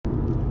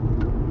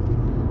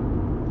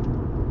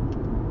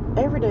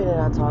Every day that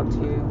I talk to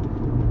you,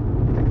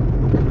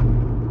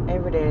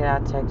 every day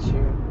that I text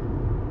you,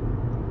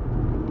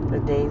 the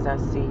days I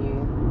see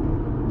you,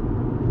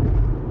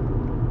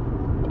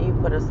 you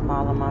put a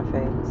smile on my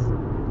face.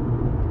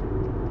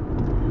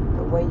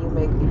 The way you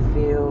make me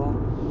feel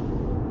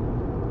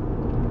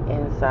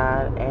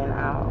inside and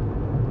out.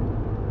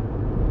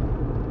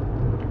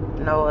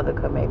 No other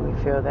could make me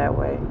feel that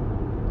way.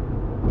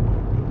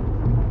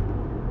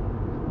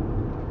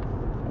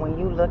 When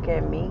you look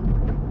at me,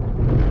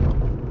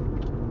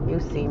 you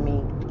see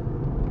me.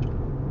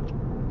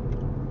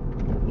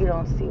 You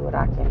don't see what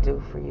I can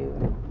do for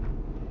you.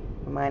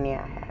 Money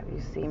I have,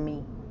 you see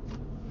me.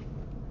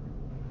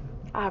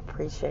 I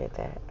appreciate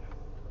that.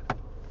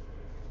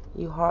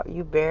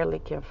 You barely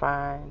can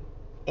find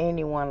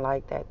anyone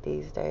like that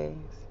these days.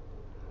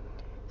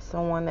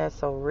 Someone that's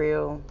so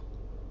real,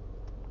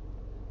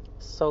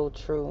 so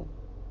true,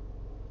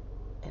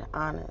 and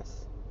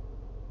honest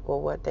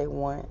with what they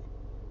want,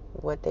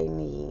 what they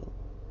need,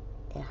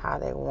 and how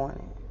they want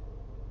it.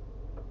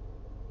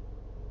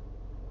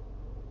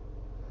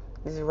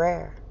 It's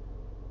rare.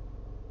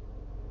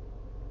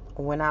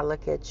 When I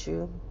look at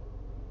you,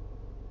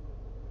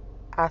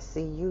 I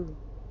see you.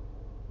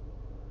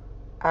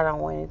 I don't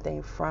want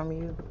anything from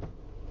you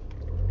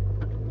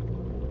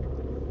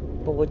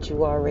but what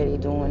you already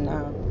doing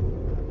now.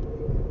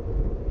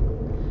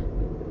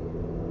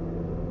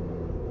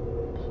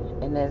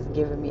 And that's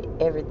giving me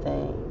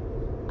everything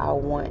I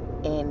want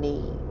and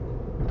need.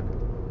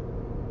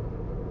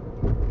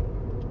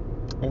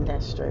 And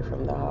that's straight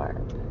from the heart.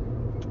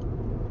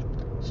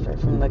 Straight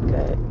from the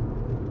gut.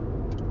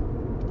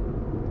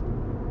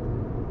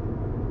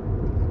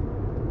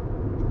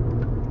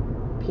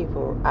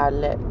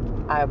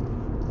 I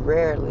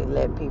rarely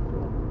let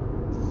people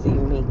see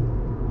me.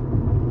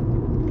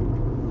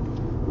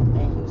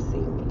 And you see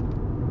me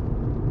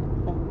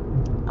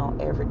on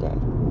every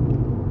day.